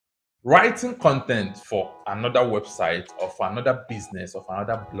Writing content for another website or for another business or for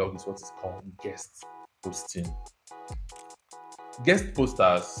another blog is what is called guest posting. Guest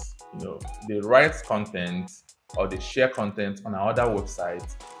posters, they write content or they share content on another website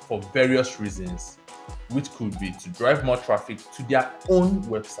for various reasons, which could be to drive more traffic to their own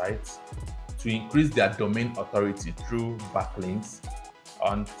website, to increase their domain authority through backlinks,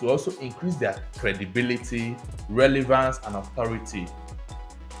 and to also increase their credibility, relevance, and authority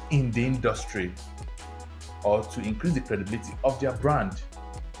in the industry, or to increase the credibility of their brand.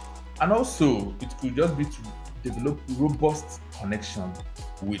 And also, it could just be to develop robust connection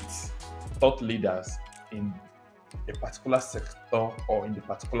with thought leaders in a particular sector or in a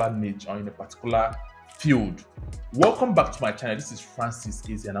particular niche or in a particular field. Welcome back to my channel. This is Francis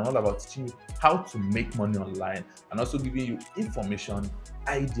Easy, and I'm all about teaching you how to make money online and also giving you information,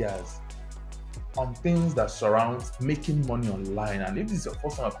 ideas on things that surround making money online. And if this is your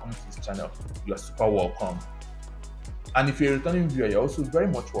first time coming to this channel, you are super welcome. And if you're a returning viewer, you're also very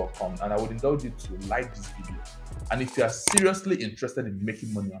much welcome, and I would indulge you to like this video. And if you are seriously interested in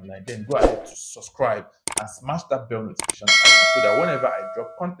making money online, then go ahead to subscribe and smash that bell notification icon so that whenever I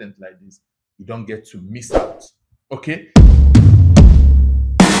drop content like this, you don't get to miss out. Okay?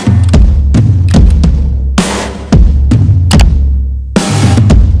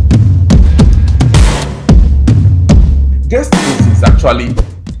 Guest posting is actually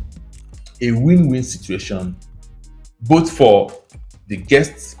a win-win situation, both for the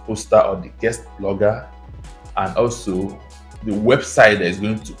guest poster or the guest blogger and also the website that is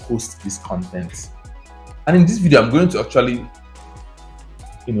going to host this content. And in this video, I'm going to actually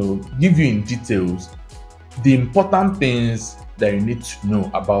give you in details the important things that you need to know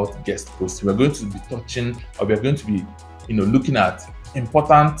about guest posting. We're going to be touching, or we're going to be looking at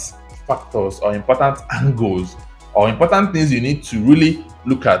important factors or important angles or important things you need to really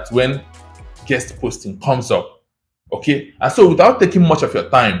look at when guest posting comes up. Okay, and so without taking much of your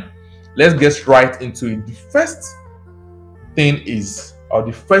time, let's get right into it. The first thing is, or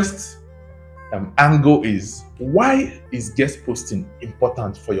the first angle is, why is guest posting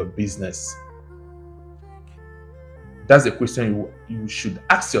important for your business? That's a question you should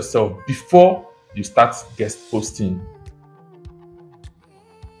ask yourself before you start guest posting.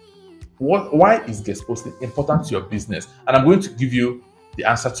 Why is guest posting important to your business? And I'm going to give you the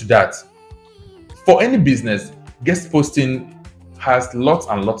answer to that. For any business, guest posting has lots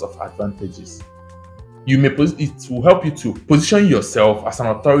and lots of advantages. It will help you to position yourself as an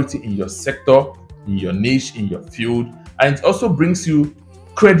authority in your sector, in your niche, in your field, and it also brings you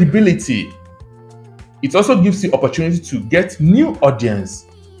credibility. It also gives you opportunity to get new audience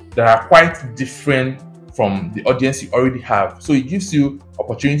that are quite different from the audience you already have. So it gives you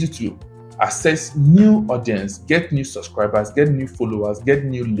opportunity to access new audience, get new subscribers, get new followers, get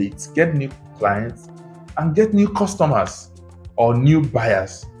new leads, get new clients, and get new customers or new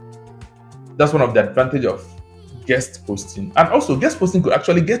buyers. That's one of the advantages of guest posting. And also, guest posting could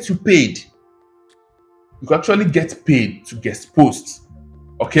actually get you paid. You could actually get paid to guest post.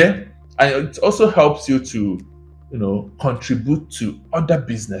 Okay? And it also helps you to contribute to other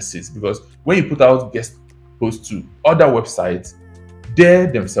businesses, because when you put out guest posts to other websites, they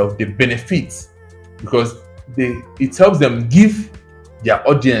themselves, they benefit, because it helps them give their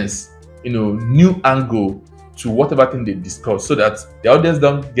audience new angle to whatever thing they discuss, so that the audience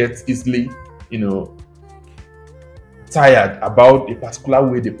don't get easily tired about a particular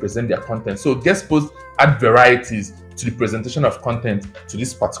way they present their content. So guest posts add varieties to the presentation of content to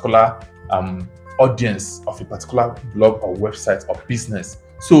this particular audience of a particular blog or website or business.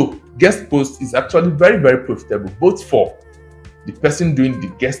 So guest post is actually very, very profitable, both for the person doing the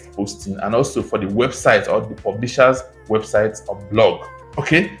guest posting and also for the website or the publisher's website or blog.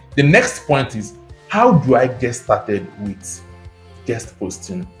 Okay, the next point is, how do I get started with guest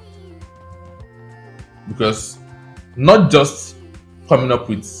posting? Because not just coming up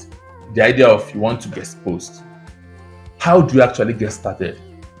with the idea of you want to guest post, how do you actually get started?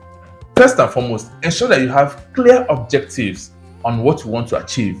 First and foremost, ensure that you have clear objectives on what you want to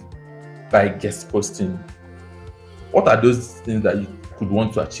achieve by guest posting. What are those things that you could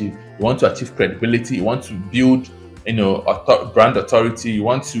want to achieve? You want to achieve credibility, you want to build brand authority, you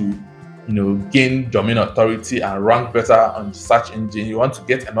want to gain domain authority and rank better on the search engine, you want to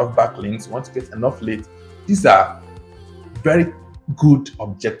get enough backlinks, you want to get enough leads. These are very good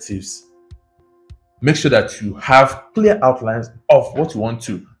objectives. Make sure that you have clear outlines of what you want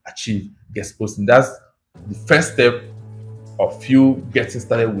to achieve guest posting. That's the first step of you getting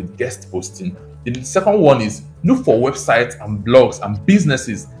started with guest posting. The second one is, look for websites and blogs and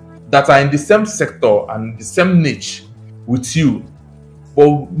businesses that are in the same sector and the same niche with you,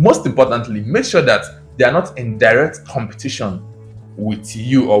 But most importantly, make sure that they are not in direct competition with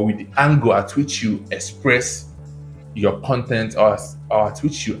you or with the angle at which you express your content or at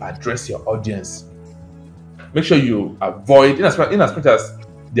which you address your audience. Make sure you avoid, in as much as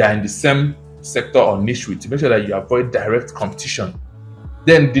they are in the same sector or niche with you, make sure that you avoid direct competition.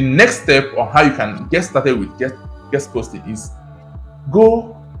 Then the next step on how you can get started with guest posting is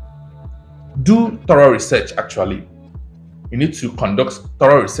go do thorough research. Actually, you need to conduct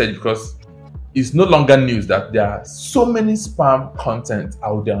thorough research because it's no longer news that there are so many spam content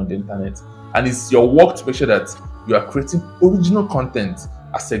out there on the internet, and it's your work to make sure that you are creating original content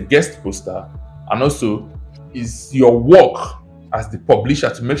as a guest poster, and also is your work as the publisher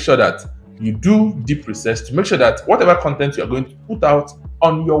to make sure that you do deep research to make sure that whatever content you are going to put out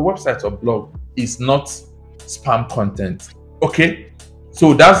on your website or blog is not spam content. Okay,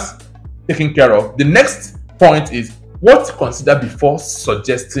 so that's taken care of. The next point is what to consider before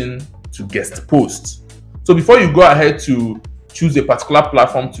suggesting to guest post. So before you go ahead to choose a particular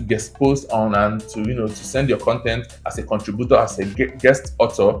platform to guest post on and to send your content as a contributor, as a guest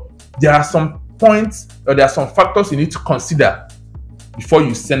author, there are some points or there are some factors you need to consider before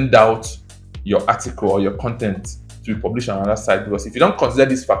you send out your article or your content to be published on another site. Because if you don't consider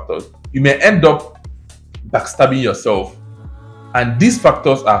these factors, you may end up backstabbing yourself. And these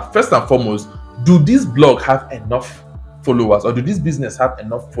factors are, first and foremost, do this blog have enough followers, or do this business have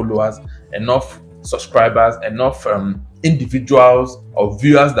enough followers, enough subscribers, enough individuals or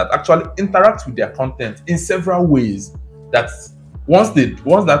viewers that actually interact with their content in several ways, that once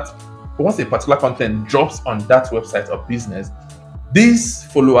a particular content drops on that website or business, these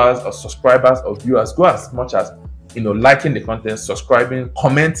followers or subscribers or viewers go as much as liking the content, subscribing,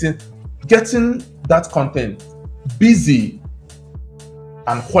 commenting, getting that content busy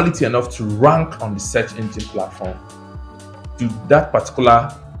and quality enough to rank on the search engine platform. Do that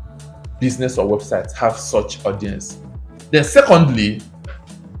particular business or website have such audience? Then secondly,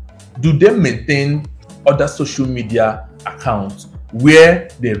 do they maintain other social media accounts where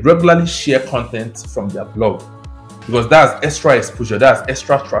they regularly share content from their blog? Because that's extra exposure, that's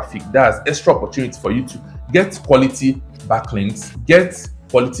extra traffic, that's extra opportunity for you to get quality backlinks, get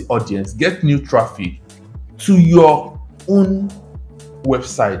quality audience, get new traffic to your own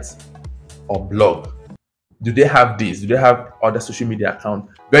website or blog. Do they have this? Do they have other social media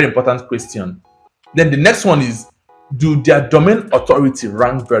accounts? Very important question. Then the next one is, do their domain authority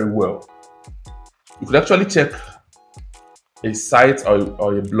rank very well? You could actually check a site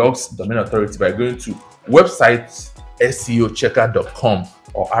or a blog's domain authority by going to websiteseochecker.com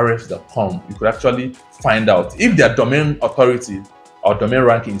or rf.com. You could actually find out if their domain authority or domain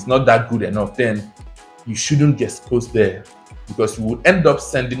ranking is not that good enough. Then you shouldn't get exposed there, because you will end up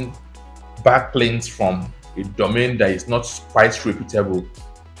sending backlinks from a domain that is not quite reputable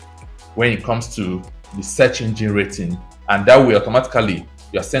when it comes to the search engine rating, and that way automatically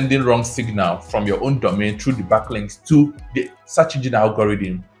you're sending wrong signal from your own domain through the backlinks to the search engine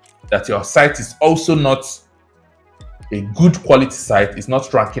algorithm that your site is also not a good quality site, is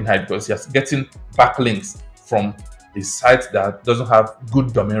not ranking high, because you're getting backlinks from a site that doesn't have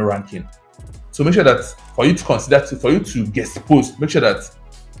good domain ranking. So make sure that for you to guest post, make sure that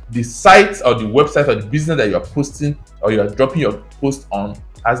the site or the website or the business that you're posting or you're dropping your post on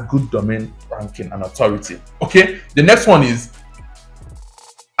has good domain ranking and authority. Okay, the next one is,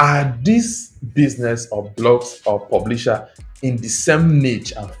 are this business or blogs or publisher in the same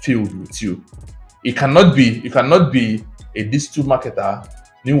niche and field with you? You cannot be a digital marketer,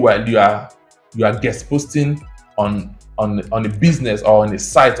 meanwhile you are guest posting on a business or on a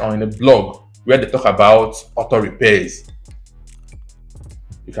site or in a blog where they talk about auto repairs.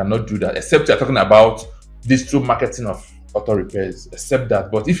 You cannot do that, except you're talking about digital marketing of auto repairs, except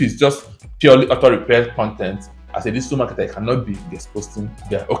that. But if it's just purely auto repair content, as a digital marketer, you cannot be guest posting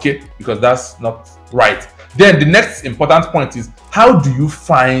there, okay? Because that's not right. Then the next important point is, how do you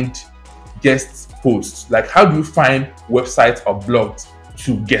find guest posts? Like, how do you find websites or blogs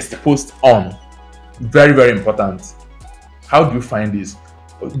to guest post on? Very, very important. How do you find this?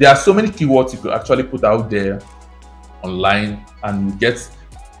 There are so many keywords you could actually put out there online, and you get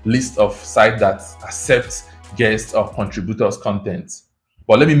list of sites that accept guests or contributors content.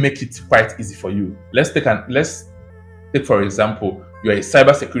 But let me make it quite easy for you. Let's take for example, you're a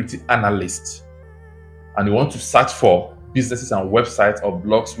cybersecurity analyst and you want to search for businesses and websites or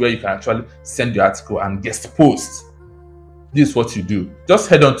blogs where you can actually send your article and guest post. This is what you do. Just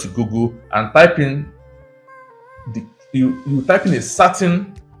head on to Google and type in you type in a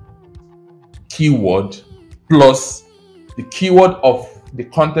certain keyword plus the keyword of the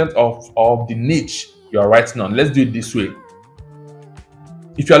content of the niche you are writing on. Let's do it this way.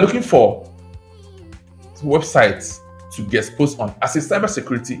 If you are looking for websites to guest post on as a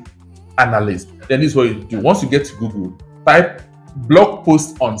cybersecurity analyst, then this is what you do. Once you get to Google, type blog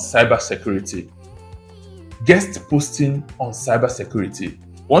post on cybersecurity, guest posting on cybersecurity.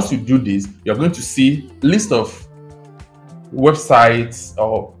 Once you do this, you're going to see a list of websites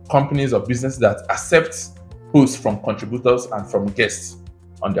or companies or businesses that accept posts from contributors and from guests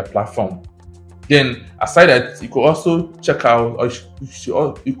on their platform. Then aside that, you could also check out, or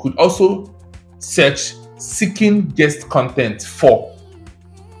you could also search seeking guest content for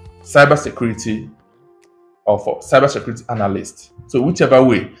cybersecurity or for cybersecurity analyst. So whichever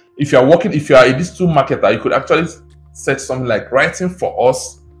way, if you are a digital marketer, you could actually search something like writing for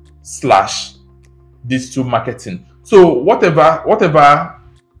us / digital marketing. So whatever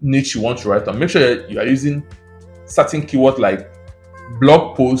niche you want to write on, make sure you are using certain keywords like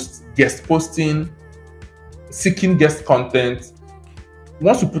blog posts, guest posting, seeking guest content.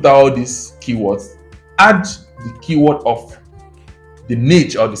 Once you put out all these keywords, add the keyword of the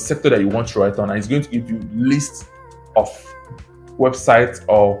niche or the sector that you want to write on, and it's going to give you a list of websites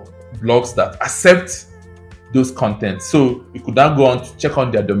or blogs that accept those contents. So you could now go on to check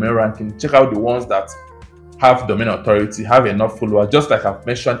on their domain ranking, check out the ones that have domain authority, have enough followers, just like I've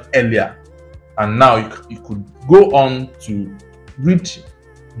mentioned earlier. And now you could go on to read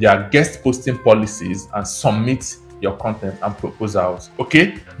their guest posting policies and submit your content and proposals.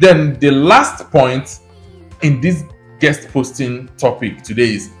 Okay, then the last point in this guest posting topic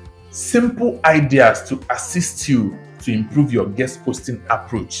today is simple ideas to assist you to improve your guest posting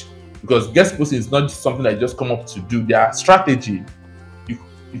approach. Because guest posting is not just something that you just come up to do. There are strategy you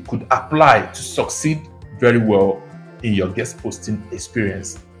could apply to succeed very well in your guest posting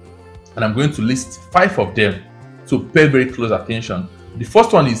experience. And I'm going to list 5 of them, so pay very close attention. The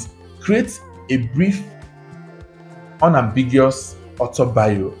first one is create a brief, unambiguous author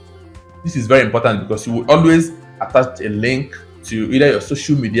bio. This is very important because you will always attach a link to either your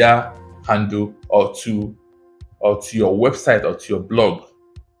social media handle or to your website or to your blog.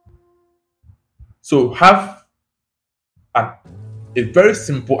 So have a very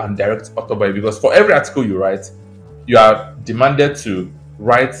simple and direct author bio, because for every article you write, you are demanded to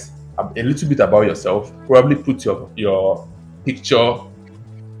write a little bit about yourself. Probably put your picture,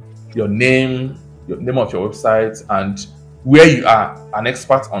 your name of your website, and where you are an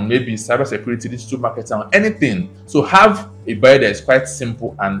expert on, maybe cybersecurity, digital marketing, or anything. So have a bio that is quite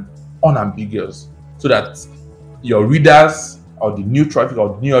simple and unambiguous, so that your readers or the new traffic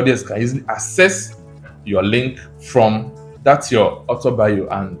or the new audience can easily access your link from that's your author bio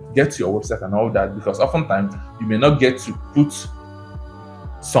and get to your website and all that. Because oftentimes you may not get to put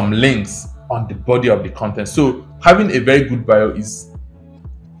some links on the body of the content. So having a very good bio is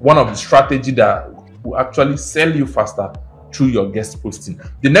one of the strategies that will actually sell you faster through your guest posting.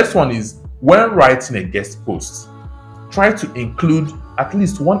 The next one is, when writing a guest post, try to include at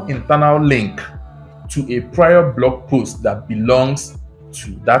least one internal link to a prior blog post that belongs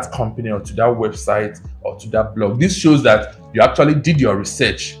to that company or to that website or to that blog. This shows that you actually did your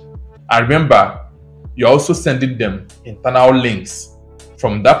research. And remember, you're also sending them internal links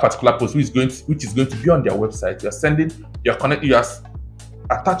from that particular post, which is going to be on their website. You're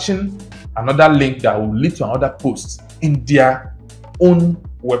attaching another link that will lead to another post in their own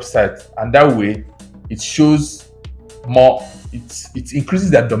website, and that way it shows more. It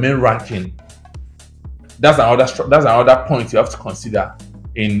increases their domain ranking. That's another point you have to consider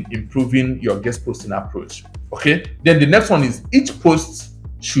in improving your guest posting approach. Okay. Then the next one is, each post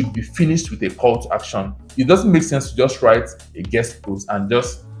should be finished with a call to action. It doesn't make sense to just write a guest post and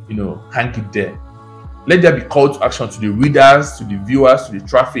just hang it there. Let there be call to action to the readers, to the viewers, to the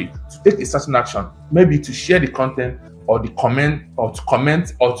traffic to take a certain action, maybe to share the content or to comment or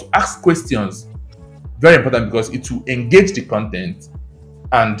to ask questions. Very important, because it will engage the content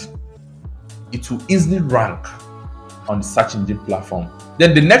and it will easily rank on the search engine platform.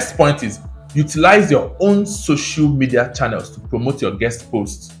 Then the next point is, utilize your own social media channels to promote your guest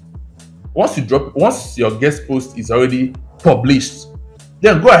posts. Once your guest post is already published,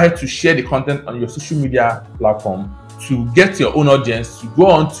 then go ahead to share the content on your social media platform to get your own audience to go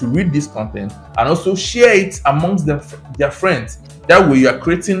on to read this content and also share it amongst their friends. That way you are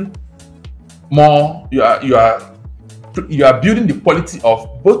creating more, you are building the quality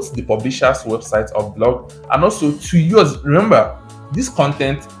of both the publisher's website or blog and also to yours. Remember, this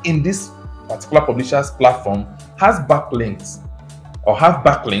content in this particular publisher's platform has backlinks or have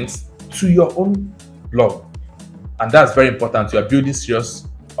backlinks to your own blog, and that's very important. You are building serious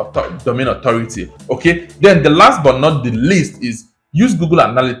domain authority. Okay, then the last but not the least is, use Google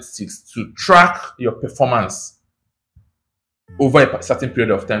Analytics to track your performance. over a certain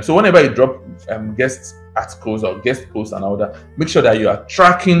period of time. So whenever you drop guest articles or guest posts and all that, make sure that you are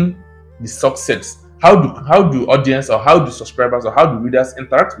tracking the success. How do audience, or how do subscribers, or how do readers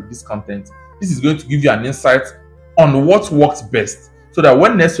interact with this content? This is going to give you an insight on what works best, so that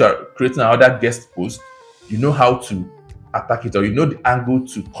when next you are creating another guest post, you know how to attack it, or you know the angle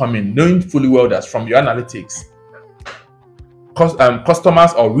to come in, knowing fully well that from your analytics,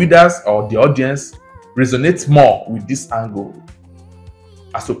 customers or readers or the audience resonates more with this angle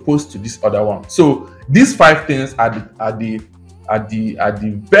as opposed to this other one. So these 5 things are the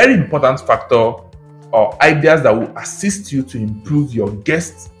very important factor or ideas that will assist you to improve your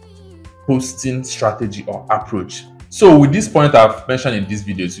guest posting strategy or approach. So with this point I've mentioned in these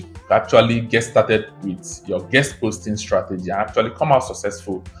videos, you can actually get started with your guest posting strategy and actually come out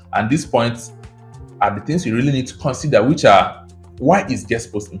successful. And these points are the things you really need to consider, which are: why is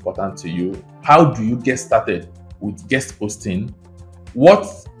guest post important to you? How do you get started with guest posting? What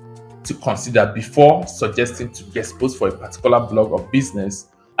to consider before suggesting to guest post for a particular blog or business?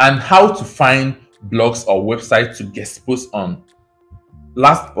 And how to find blogs or websites to guest post on.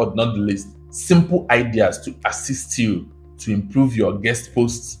 Last but not the least, simple ideas to assist you to improve your guest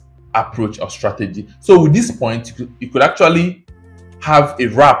post approach or strategy. So with this point, you could actually have a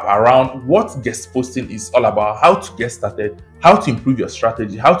wrap around what guest posting is all about, how to get started, how to improve your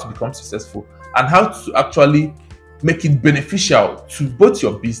strategy, how to become successful, and how to actually make it beneficial to both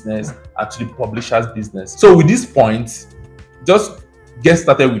your business and to the publisher's business. So with this point, just get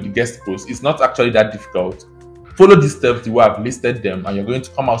started with the guest post. It's not actually that difficult. Follow these steps the way I've listed them, and you're going to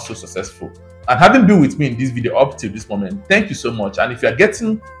come out so successful. And having been with me in this video up to this moment, thank you so much. And if you're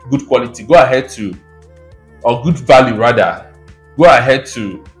getting good quality, go ahead to, or good value rather, go ahead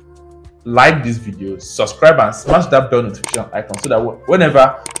to like this video, subscribe, and smash that bell notification icon so that whenever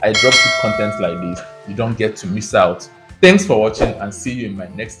I drop good content like this, you don't get to miss out. Thanks for watching, and see you in my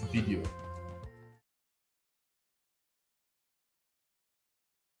next video.